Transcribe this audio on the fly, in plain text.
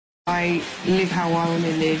I live how I want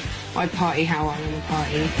to live. I party how I want to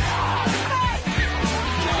party.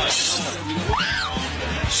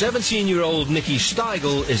 17-year-old Nikki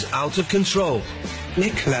Steigel is out of control.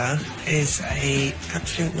 Nicola is an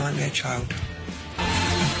absolute nightmare child.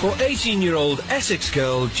 For 18-year-old Essex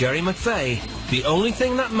girl Jerry McVeigh, the only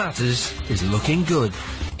thing that matters is looking good.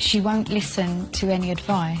 She won't listen to any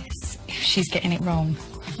advice if she's getting it wrong.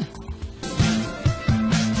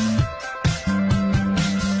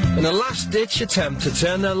 In a last-ditch attempt to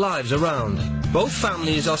turn their lives around, both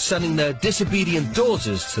families are sending their disobedient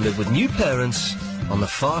daughters to live with new parents on the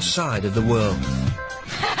far side of the world.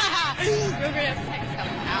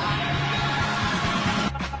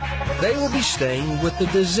 They will be staying with the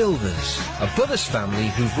De Silvas, a Buddhist family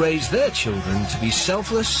who've raised their children to be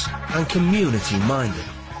selfless and community-minded.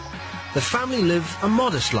 The family live a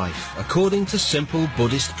modest life according to simple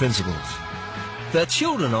Buddhist principles. Their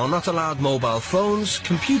children are not allowed mobile phones,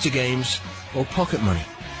 computer games, or pocket money.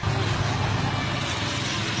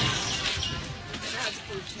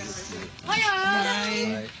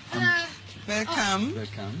 Hi. Hello. Welcome.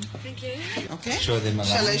 Welcome. Thank you. Okay. Show them around.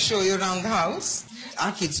 Shall I show you around the house?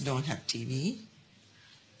 Our kids don't have TV.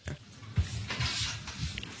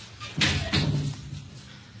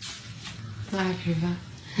 Not happy with that.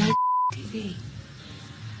 No TV.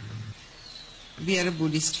 We are a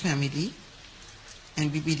Buddhist family, and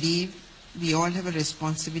we believe we all have a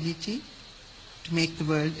responsibility to make the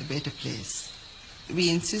world a better place. We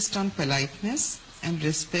insist on politeness and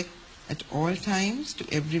respect at all times to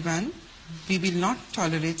everyone. We will not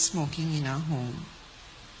tolerate smoking in our home.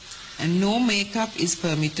 And no makeup is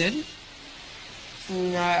permitted.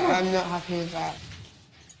 No, I'm not happy with that.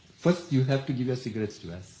 First, you have to give your cigarettes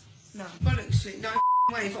to us. No, bollocks, no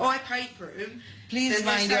way. If I pay for them... Please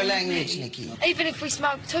mind your language, Nikki. Even if we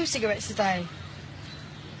smoke 2 cigarettes a day.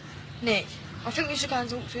 Nick, I think we should go and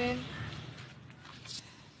talk to him.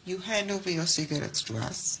 You hand over your cigarettes to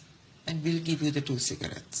us, and we'll give you the 2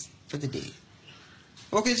 cigarettes for the day.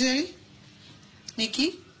 Okay, Jerry?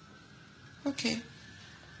 Nikki? Okay.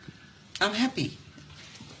 I'm happy.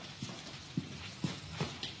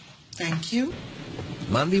 Thank you.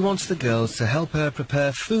 Mandy wants the girls to help her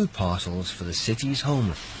prepare food parcels for the city's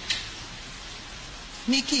homeless.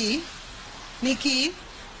 Nikki? Nikki?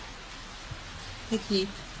 Nikki?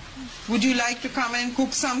 Would you like to come and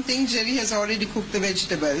cook something? Jerry has already cooked the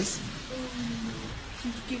vegetables.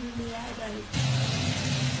 She's giving me a headache.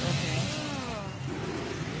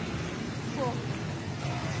 Okay.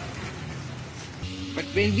 But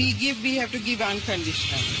when we give, we have to give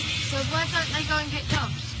unconditionally. So why don't they go and get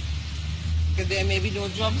jobs? Because there may be no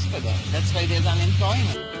jobs for them. That's why there's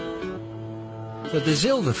unemployment. The De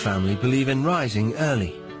Silva family believe in rising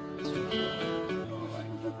early.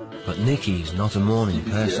 But Nikki's not a morning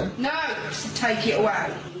person. No, just take it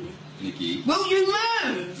away. Nikki? Will you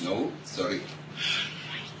move? No, sorry.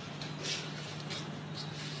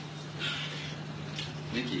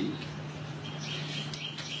 Nikki?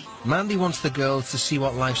 Mandy wants the girls to see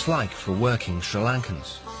what life's like for working Sri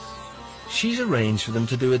Lankans. She's arranged for them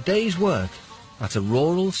to do a day's work at a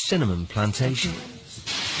rural cinnamon plantation.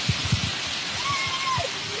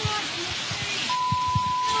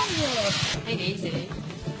 Ain't easy.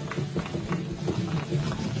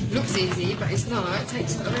 Looks easy, but it's not. It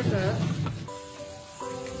takes a lot of effort.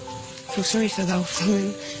 I feel sorry for the old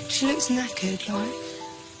woman. She looks knackered, like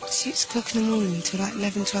 6 o'clock in the morning until like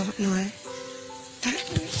 11, 12 at night.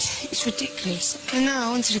 It's ridiculous. I know,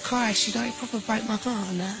 I wanted to cry. She like proper broke my heart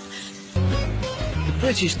on that. The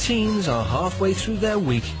British teens are halfway through their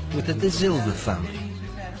week with the De Silva family.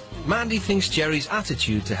 Mandy thinks Jerry's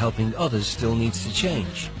attitude to helping others still needs to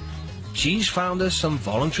change. She's found her some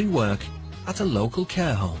voluntary work at a local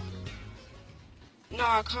care home. No,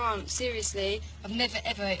 I can't. Seriously. I've never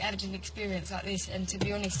ever had an experience like this, and to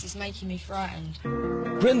be honest, it's making me frightened.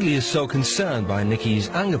 Brindley is so concerned by Nikki's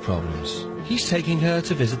anger problems, he's taking her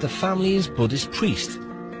to visit the family's Buddhist priest,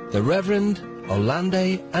 the Reverend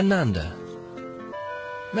Olande Ananda.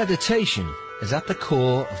 Meditation is at the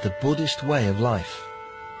core of the Buddhist way of life,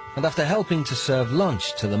 and after helping to serve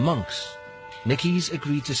lunch to the monks, Nikki's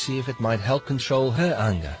agreed to see if it might help control her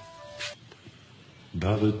anger.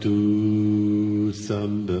 Bhavatu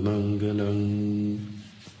Sambhamangalam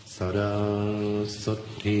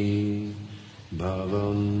Saraswati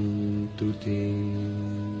Bhavantu Te.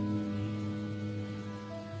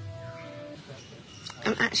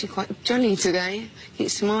 I'm actually quite jolly today. Keep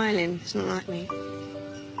smiling. It's not like me.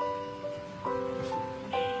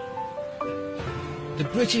 The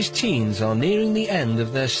British teens are nearing the end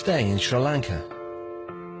of their stay in Sri Lanka.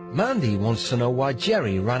 Mandy wants to know why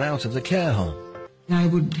Jerry ran out of the care home. I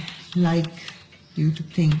would like you to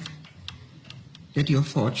think that you're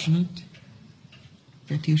fortunate,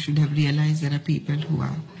 that you should have realized there are people who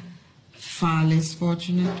are far less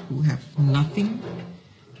fortunate, who have nothing,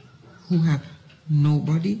 who have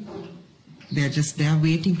nobody. They're just there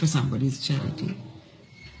waiting for somebody's charity.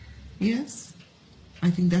 Yes, I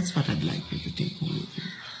think that's what I'd like you to take home with you.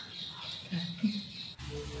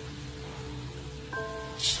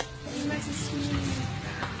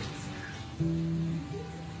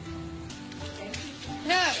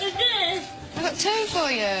 Look, I've got two for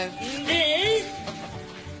you.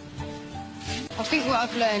 I think what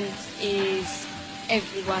I've learned is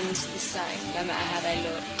everyone's the same, no matter how they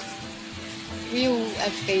look. We all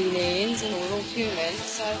have feelings and we're all human,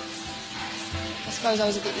 so I suppose I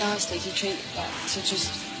was a bit nasty to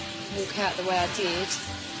just walk out the way I did.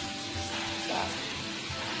 But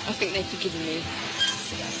I think they've forgiven me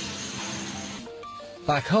today.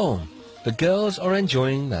 Back home, the girls are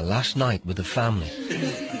enjoying their last night with the family.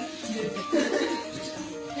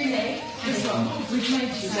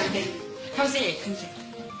 How's it?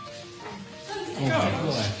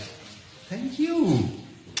 Thank you.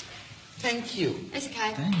 Thank you. It's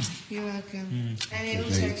okay. You're welcome. And it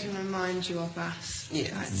also can remind you of us.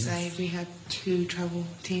 Yes. I'd say we had two troubled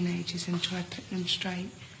teenagers and tried to put them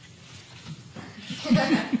straight.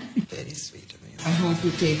 Very sweet of you. I hope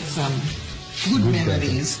you take some good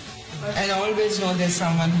memories. And always know there's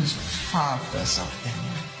someone who's far worse off than you.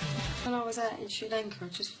 When I was out in Sri Lanka, I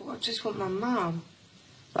just thought, I just want my mum.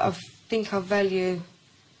 But I think I value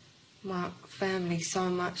my family so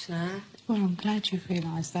much now. Well, I'm glad you've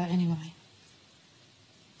realised that anyway.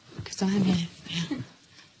 Because I am here. Yeah.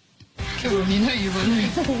 Come on, you know you will.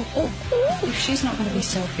 If she's not going to be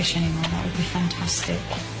selfish anymore, that would be fantastic.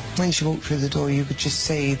 When she walked through the door, you could just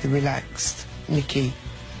see the relaxed Nikki,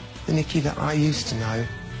 the Nikki that I used to know.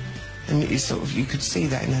 And you could see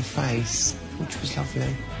that in her face, which was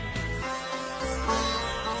lovely.